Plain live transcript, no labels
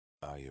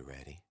Are you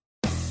ready?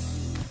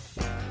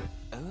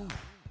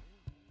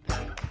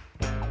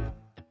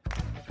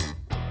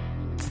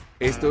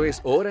 Esto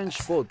es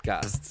Orange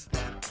Podcasts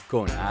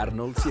con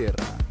Arnold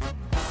Sierra.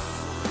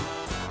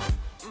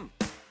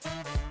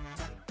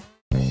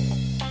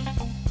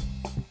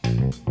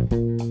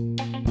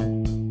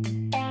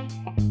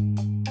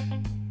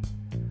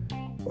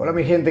 Hola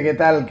mi gente, ¿qué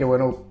tal? Qué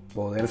bueno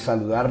poder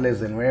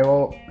saludarles de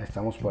nuevo.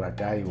 Estamos por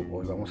acá y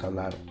hoy vamos a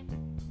hablar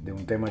de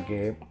un tema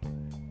que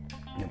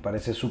me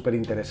parece súper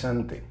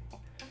interesante.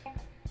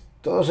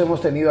 Todos hemos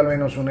tenido al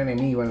menos un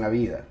enemigo en la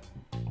vida.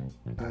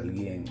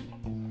 Alguien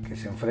que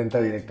se enfrenta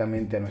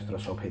directamente a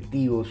nuestros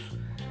objetivos,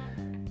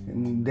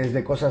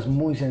 desde cosas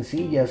muy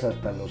sencillas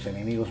hasta los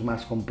enemigos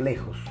más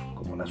complejos,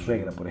 como la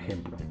suegra, por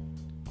ejemplo.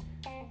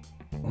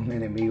 Un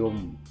enemigo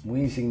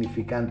muy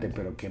insignificante,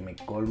 pero que me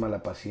colma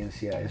la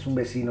paciencia. Es un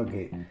vecino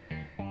que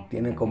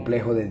tiene el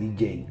complejo de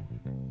DJ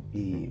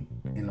y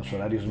en los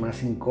horarios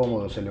más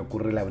incómodos se le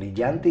ocurre la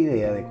brillante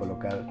idea de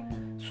colocar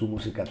su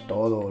música a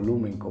todo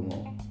volumen,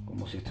 como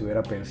si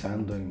estuviera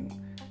pensando en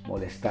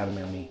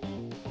molestarme a mí.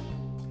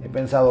 He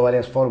pensado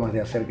varias formas de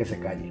hacer que se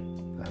calle: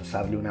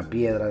 lanzarle una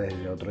piedra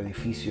desde otro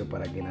edificio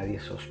para que nadie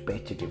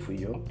sospeche que fui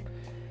yo,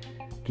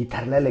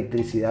 quitar la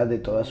electricidad de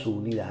toda su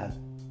unidad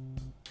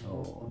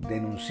o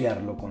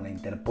denunciarlo con la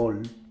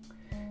Interpol,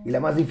 y la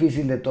más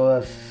difícil de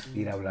todas,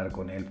 ir a hablar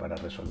con él para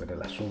resolver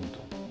el asunto.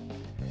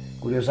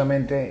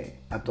 Curiosamente,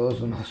 a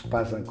todos nos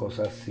pasan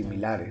cosas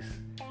similares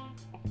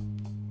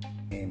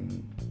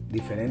en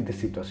diferentes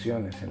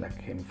situaciones en las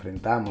que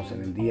enfrentamos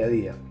en el día a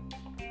día,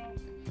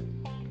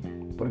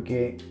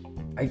 porque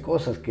hay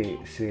cosas que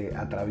se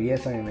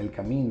atraviesan en el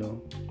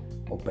camino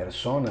o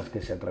personas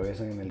que se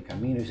atraviesan en el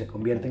camino y se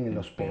convierten en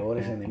los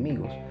peores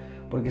enemigos,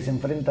 porque se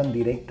enfrentan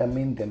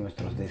directamente a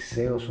nuestros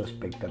deseos o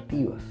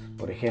expectativas.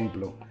 Por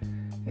ejemplo,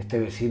 este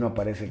vecino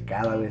aparece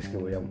cada vez que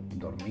voy a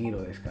dormir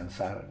o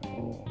descansar,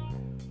 o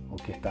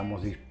que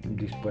estamos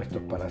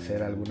dispuestos para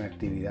hacer alguna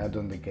actividad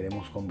donde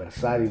queremos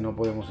conversar y no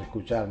podemos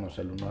escucharnos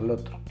el uno al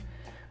otro.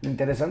 Lo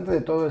interesante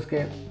de todo es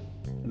que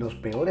los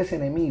peores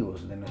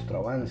enemigos de nuestro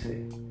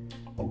avance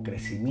o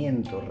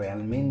crecimiento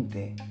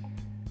realmente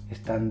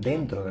están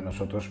dentro de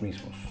nosotros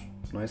mismos.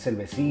 No es el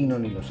vecino,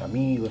 ni los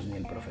amigos, ni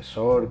el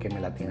profesor que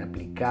me la tiene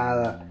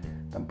aplicada,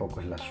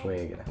 tampoco es la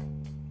suegra.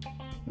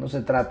 No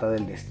se trata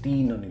del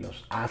destino ni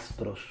los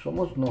astros,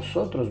 somos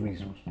nosotros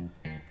mismos.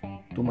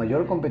 Tu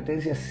mayor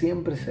competencia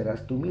siempre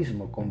serás tú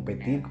mismo.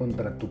 Competir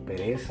contra tu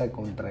pereza,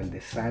 contra el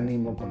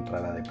desánimo,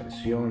 contra la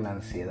depresión, la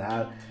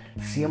ansiedad,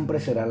 siempre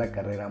será la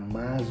carrera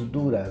más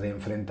dura de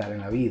enfrentar en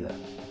la vida.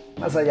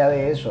 Más allá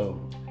de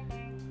eso,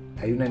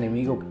 hay un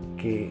enemigo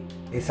que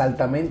es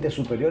altamente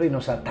superior y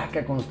nos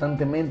ataca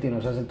constantemente y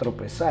nos hace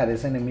tropezar.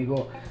 Ese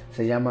enemigo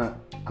se llama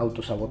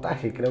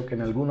autosabotaje. Creo que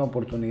en alguna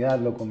oportunidad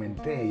lo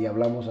comenté y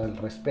hablamos al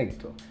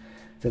respecto.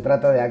 Se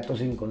trata de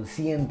actos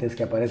inconscientes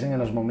que aparecen en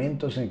los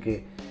momentos en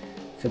que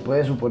se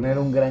puede suponer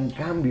un gran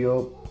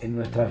cambio en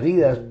nuestras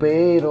vidas,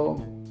 pero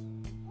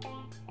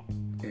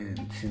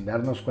sin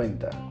darnos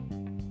cuenta,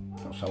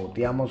 nos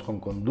saboteamos con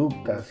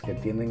conductas que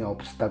tienden a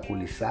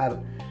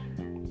obstaculizar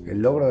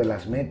el logro de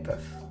las metas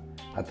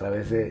a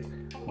través de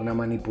una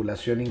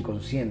manipulación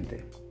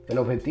inconsciente. El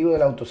objetivo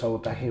del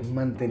autosabotaje es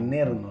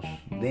mantenernos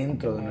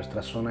dentro de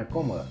nuestra zona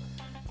cómoda,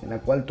 en la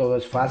cual todo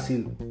es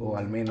fácil o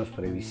al menos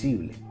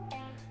previsible.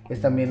 Es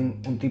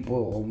también un tipo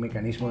o un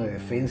mecanismo de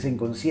defensa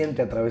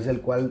inconsciente a través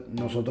del cual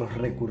nosotros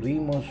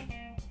recurrimos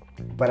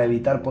para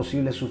evitar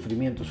posibles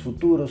sufrimientos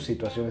futuros,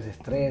 situaciones de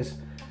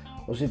estrés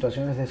o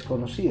situaciones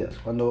desconocidas.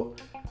 Cuando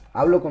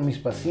hablo con mis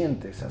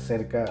pacientes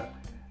acerca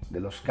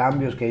de los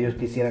cambios que ellos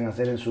quisieran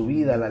hacer en su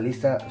vida, la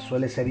lista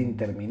suele ser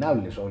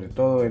interminable, sobre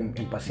todo en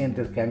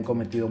pacientes que han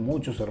cometido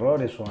muchos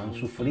errores o han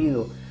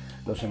sufrido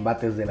los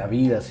embates de la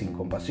vida sin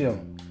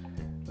compasión.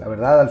 La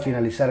verdad, al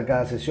finalizar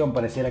cada sesión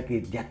pareciera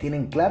que ya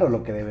tienen claro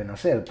lo que deben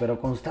hacer, pero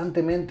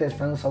constantemente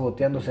están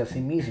saboteándose a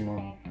sí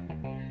mismos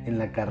en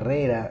la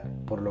carrera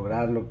por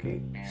lograr lo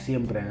que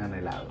siempre han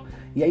anhelado.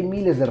 Y hay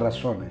miles de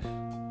razones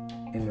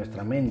en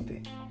nuestra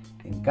mente,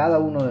 en cada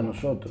uno de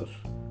nosotros,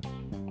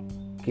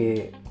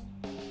 que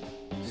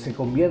se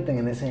convierten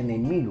en ese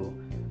enemigo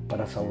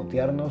para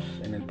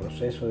sabotearnos en el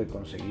proceso de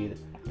conseguir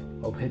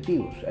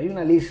objetivos. Hay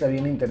una lista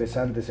bien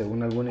interesante,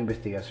 según alguna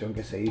investigación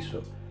que se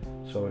hizo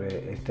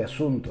sobre este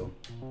asunto,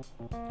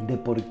 de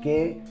por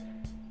qué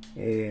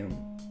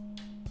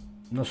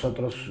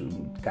nosotros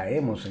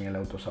caemos en el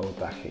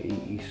autosabotaje,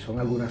 y son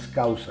algunas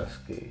causas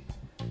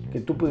que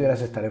tú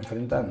pudieras estar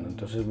enfrentando.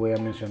 Entonces voy a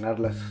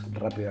mencionarlas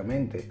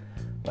rápidamente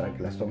para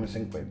que las tomes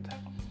en cuenta.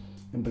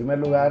 En primer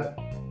lugar,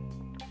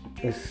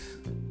 es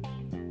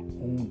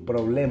un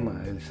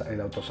problema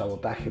el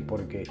autosabotaje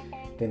porque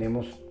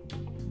tenemos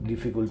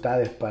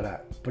dificultades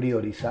para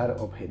priorizar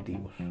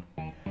objetivos.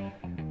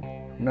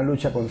 Una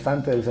lucha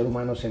constante del ser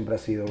humano siempre ha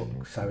sido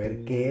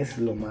saber qué es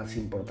lo más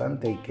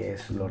importante y qué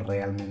es lo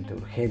realmente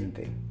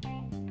urgente.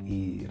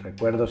 Y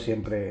recuerdo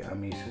siempre a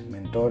mis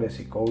mentores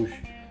y coach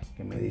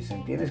que me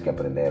dicen: tienes que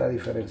aprender a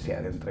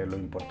diferenciar entre lo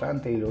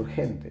importante y lo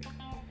urgente.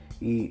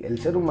 Y el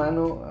ser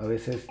humano a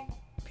veces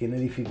tiene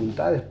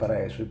dificultades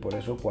para eso y por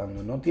eso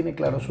cuando no tiene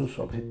claros sus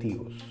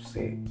objetivos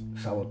se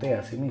sabotea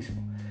a sí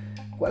mismo.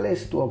 ¿Cuál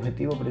es tu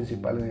objetivo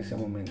principal en ese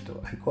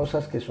momento? Hay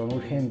cosas que son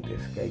urgentes,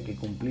 que hay que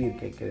cumplir,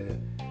 que hay que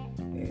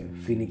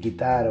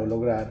finiquitar o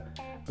lograr,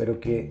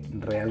 pero que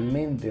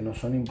realmente no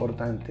son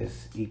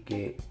importantes y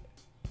que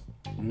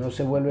no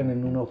se vuelven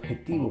en un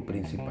objetivo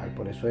principal.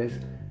 Por eso es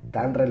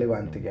tan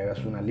relevante que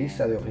hagas una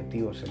lista de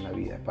objetivos en la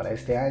vida. Para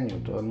este año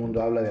todo el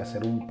mundo habla de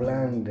hacer un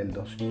plan del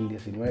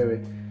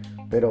 2019,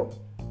 pero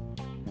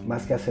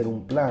más que hacer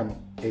un plan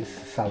es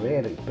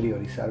saber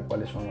priorizar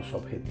cuáles son los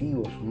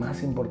objetivos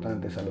más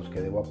importantes a los que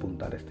debo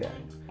apuntar este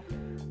año.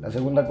 La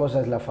segunda cosa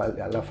es la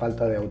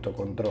falta de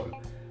autocontrol.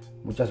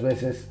 Muchas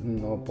veces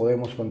no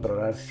podemos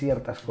controlar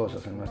ciertas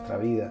cosas en nuestra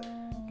vida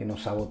que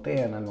nos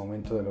sabotean al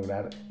momento de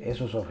lograr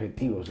esos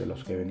objetivos de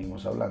los que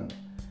venimos hablando.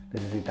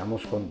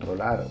 Necesitamos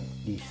controlar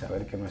y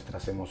saber que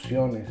nuestras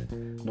emociones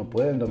no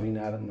pueden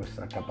dominar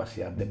nuestra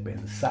capacidad de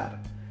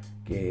pensar,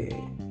 que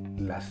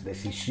las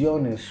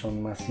decisiones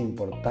son más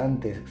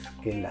importantes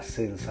que las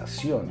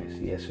sensaciones,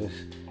 y eso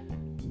es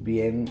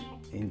bien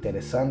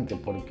interesante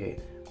porque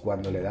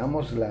cuando le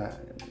damos la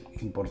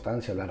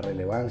importancia, la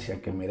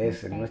relevancia que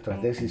merecen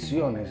nuestras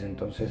decisiones,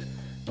 entonces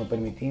no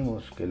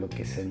permitimos que lo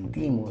que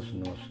sentimos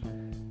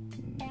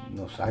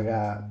nos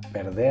haga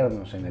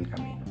perdernos en el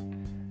camino.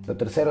 Lo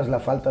tercero es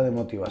la falta de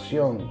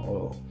motivación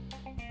o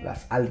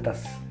las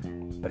altas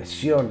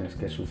presiones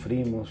que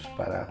sufrimos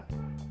para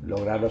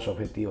lograr los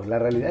objetivos. La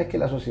realidad es que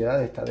la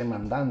sociedad está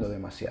demandando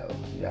demasiado.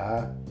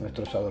 Ya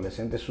nuestros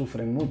adolescentes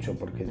sufren mucho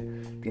porque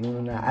tienen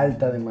una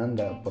alta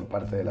demanda por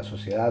parte de la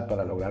sociedad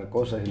para lograr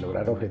cosas y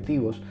lograr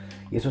objetivos,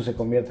 y eso se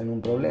convierte en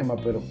un problema,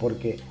 pero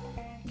porque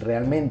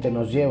realmente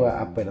nos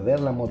lleva a perder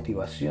la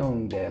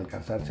motivación de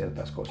alcanzar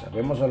ciertas cosas.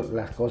 Vemos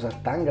las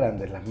cosas tan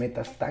grandes, las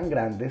metas tan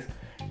grandes,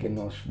 que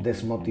nos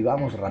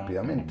desmotivamos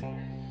rápidamente.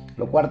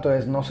 Lo cuarto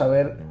es no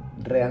saber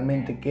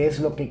realmente qué es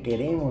lo que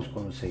queremos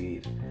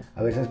conseguir.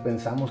 A veces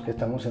pensamos que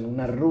estamos en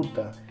una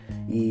ruta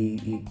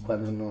y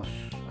cuando nos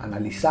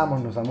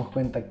analizamos nos damos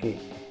cuenta que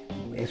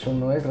eso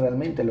no es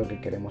realmente lo que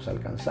queremos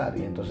alcanzar,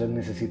 y entonces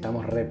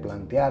necesitamos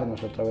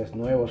replantearnos otra vez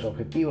nuevos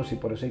objetivos, y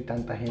por eso hay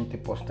tanta gente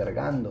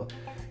postergando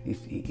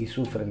y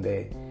sufren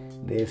de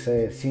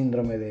ese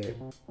síndrome de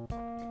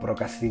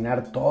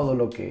procrastinar todo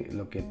lo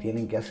que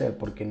tienen que hacer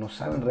porque no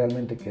saben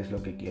realmente qué es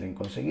lo que quieren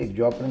conseguir.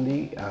 Yo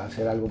aprendí a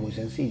hacer algo muy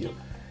sencillo: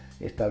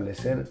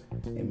 establecer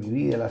en mi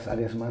vida las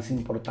áreas más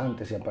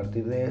importantes y a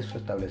partir de eso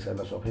establecer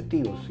los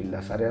objetivos. Y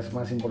las áreas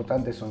más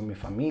importantes son mi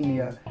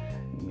familia,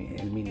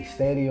 el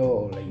ministerio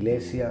o la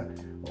iglesia,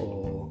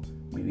 o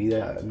mi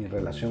vida, mi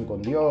relación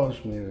con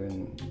Dios, mi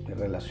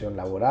relación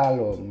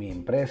laboral o mi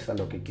empresa,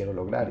 lo que quiero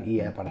lograr.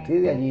 Y a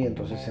partir de allí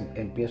entonces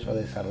empiezo a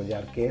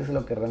desarrollar qué es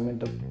lo que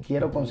realmente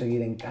quiero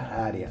conseguir en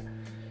cada área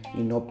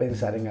y no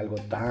pensar en algo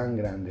tan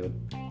grande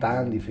o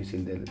tan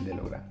difícil de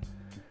lograr.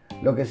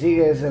 Lo que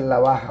sigue es la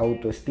baja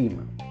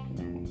autoestima,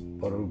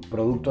 por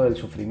producto del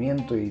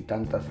sufrimiento y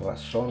tantas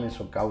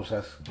razones o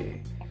causas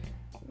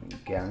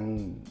que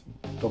han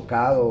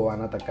tocado o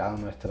han atacado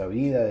nuestra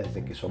vida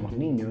desde que somos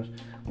niños.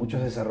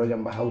 Muchos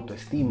desarrollan baja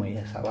autoestima y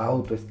esa baja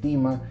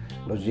autoestima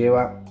los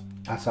lleva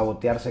a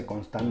sabotearse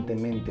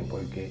constantemente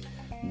porque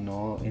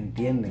no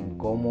entienden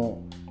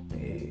cómo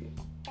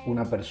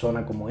una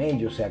persona como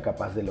ellos sea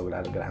capaz de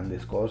lograr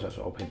grandes cosas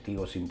o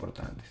objetivos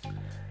importantes.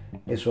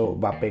 Eso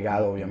va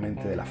pegado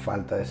obviamente de la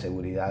falta de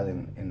seguridad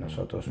en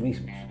nosotros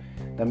mismos.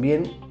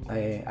 También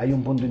hay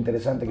un punto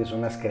interesante que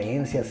son las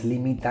creencias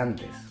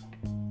limitantes.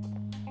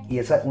 Y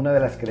una de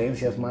las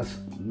creencias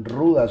más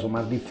rudas o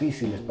más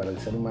difíciles para el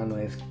ser humano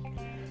es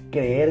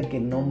creer que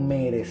no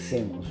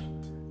merecemos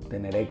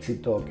tener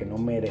éxito o que no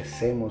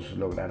merecemos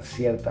lograr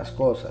ciertas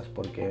cosas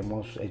porque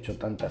hemos hecho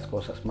tantas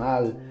cosas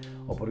mal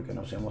o porque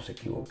nos hemos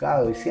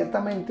equivocado. Y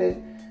ciertamente,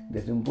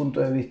 desde un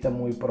punto de vista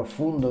muy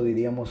profundo,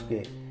 diríamos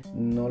que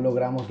no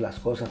logramos las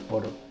cosas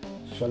por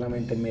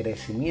solamente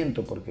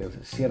merecimiento, porque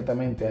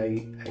ciertamente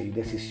hay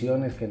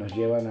decisiones que nos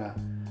llevan a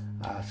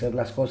hacer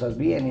las cosas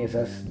bien y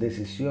esas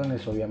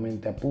decisiones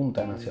obviamente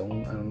apuntan hacia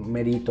una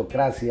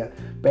meritocracia,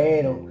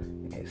 pero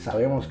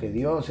sabemos que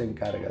Dios se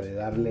encarga de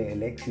darle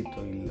el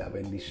éxito y la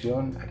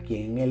bendición a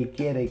quien Él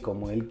quiere y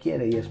como Él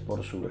quiere, y es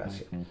por su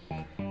gracia.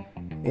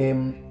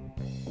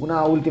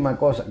 Una última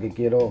cosa que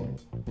quiero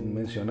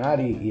mencionar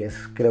y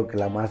es creo que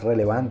la más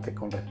relevante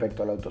con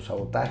respecto al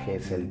autosabotaje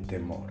es el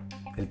temor.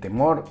 El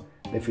temor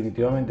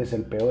definitivamente es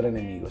el peor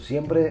enemigo.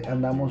 Siempre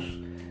andamos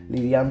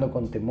lidiando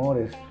con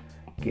temores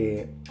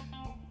que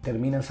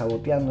terminan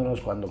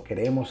saboteándonos cuando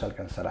queremos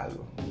alcanzar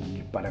algo.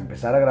 Y para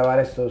empezar a grabar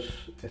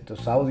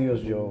estos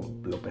audios yo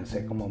lo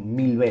pensé como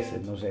 1000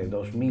 veces, no sé,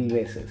 2000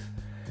 veces.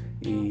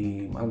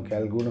 Y aunque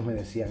algunos me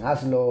decían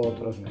hazlo,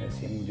 otros me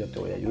decían yo te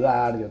voy a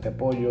ayudar, yo te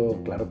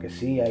apoyo, claro que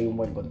sí, hay un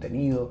buen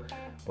contenido,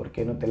 ¿por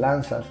qué no te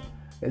lanzas?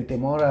 El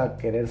temor a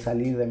querer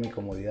salir de mi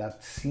comodidad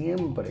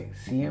siempre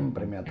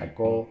me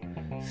atacó,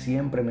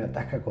 siempre me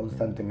ataca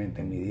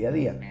constantemente en mi día a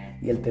día.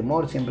 Y el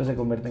temor siempre se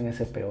convierte en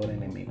ese peor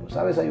enemigo.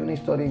 ¿Sabes? Hay una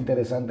historia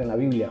interesante en la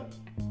Biblia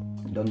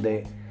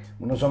donde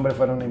Unos hombres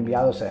fueron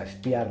enviados a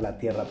espiar la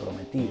tierra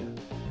prometida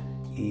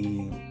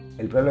y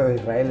el pueblo de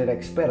Israel era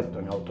experto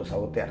en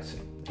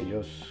autosabotearse.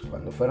 Ellos,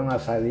 cuando fueron a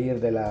salir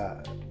de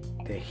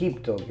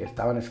Egipto, que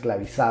estaban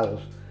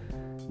esclavizados,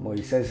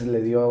 Moisés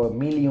le dio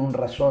 1001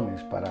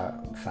 razones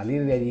para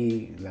salir de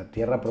allí, la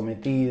tierra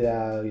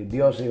prometida,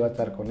 Dios iba a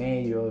estar con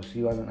ellos,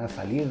 iban a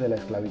salir de la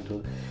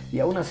esclavitud. Y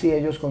aún así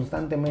ellos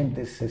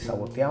constantemente se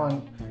saboteaban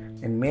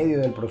en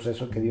medio del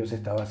proceso que Dios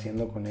estaba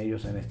haciendo con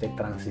ellos en este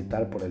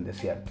transitar por el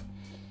desierto.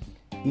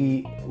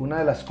 Y una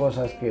de las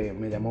cosas que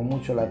me llamó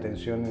mucho la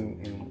atención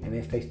en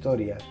esta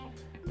historia,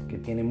 que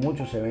tiene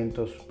muchos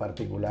eventos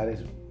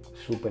particulares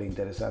súper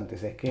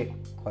interesantes, es que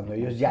cuando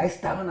ellos ya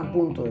estaban a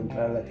punto de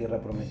entrar a la tierra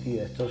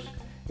prometida, estos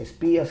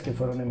espías que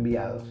fueron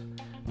enviados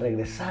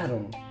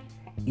regresaron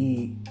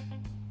y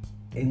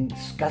en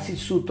casi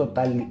su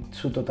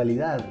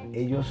totalidad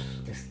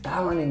ellos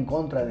estaban en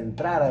contra de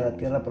entrar a la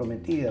tierra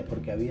prometida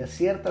porque había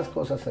ciertas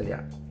cosas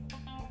allá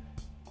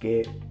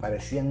que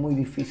parecían muy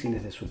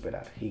difíciles de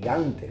superar,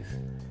 gigantes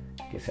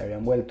que se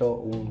habían vuelto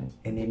un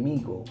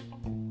enemigo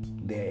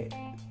de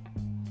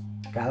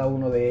cada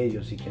uno de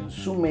ellos y que en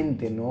su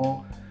mente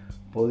no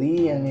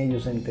podían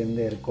ellos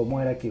entender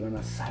cómo era que iban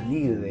a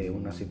salir de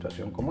una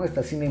situación como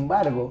esta. Sin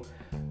embargo,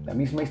 la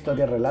misma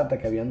historia relata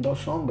que habían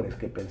dos hombres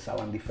que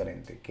pensaban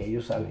diferente, que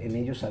en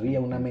ellos había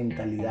una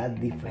mentalidad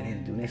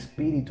diferente, un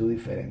espíritu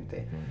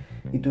diferente,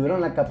 y tuvieron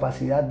la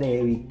capacidad de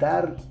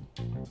evitar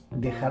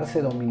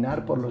dejarse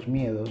dominar por los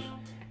miedos,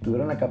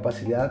 tuvieron la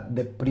capacidad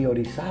de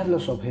priorizar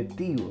los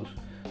objetivos,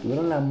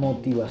 tuvieron la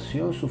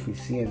motivación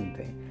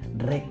suficiente,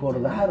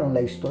 recordaron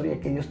la historia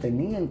que ellos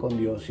tenían con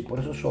Dios y por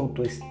eso su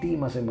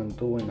autoestima se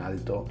mantuvo en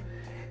alto,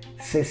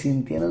 se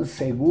sintieron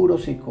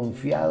seguros y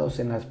confiados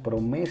en las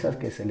promesas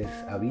que se les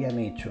habían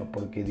hecho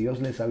porque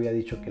Dios les había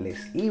dicho que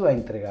les iba a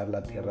entregar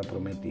la tierra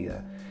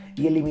prometida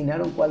y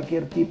eliminaron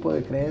cualquier tipo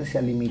de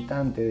creencia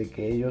limitante de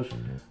que ellos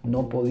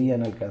no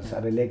podían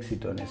alcanzar el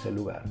éxito en ese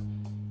lugar.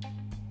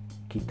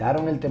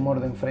 Quitaron el temor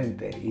de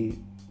enfrente y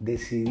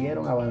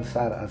decidieron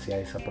avanzar hacia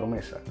esa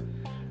promesa.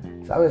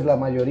 Sabes, la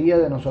mayoría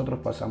de nosotros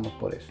pasamos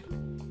por esto.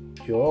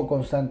 Yo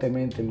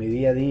constantemente en mi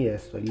día a día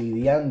estoy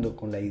lidiando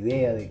con la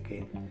idea de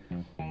que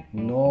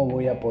no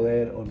voy a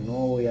poder o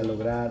no voy a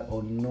lograr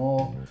o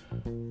no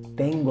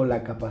tengo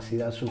la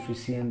capacidad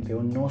suficiente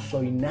o no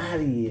soy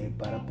nadie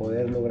para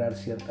poder lograr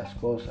ciertas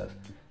cosas,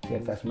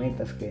 ciertas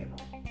metas que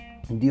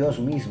Dios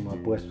mismo ha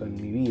puesto en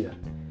mi vida.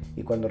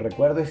 Y cuando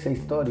recuerdo esa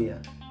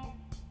historia,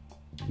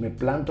 me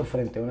planto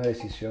frente a una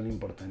decisión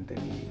importante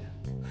en mi vida.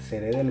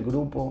 ¿Seré del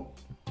grupo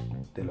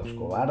de los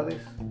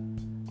cobardes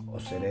o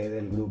seré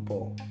del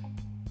grupo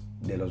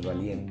de los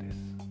valientes,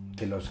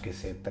 de los que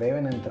se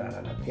atreven a entrar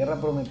a la tierra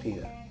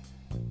prometida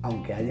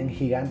aunque hayan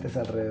gigantes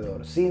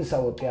alrededor, sin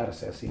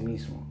sabotearse a sí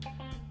mismo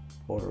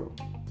por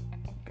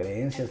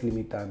creencias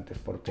limitantes,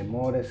 por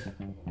temores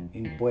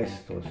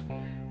impuestos,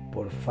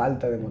 por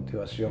falta de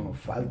motivación o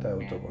falta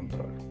de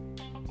autocontrol?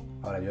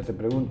 Ahora yo te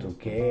pregunto,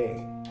 ¿qué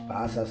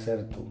vas a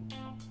hacer tú?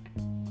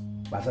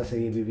 ¿Vas a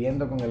seguir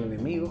viviendo con el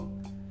enemigo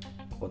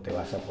o te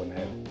vas a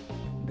poner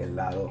del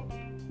lado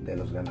de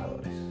los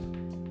ganadores?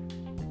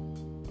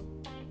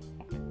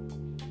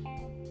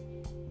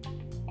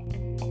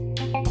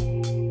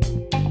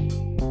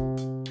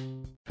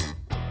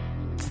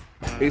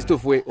 Esto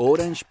fue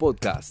Orange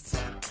Podcasts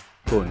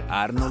con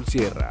Arnold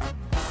Sierra.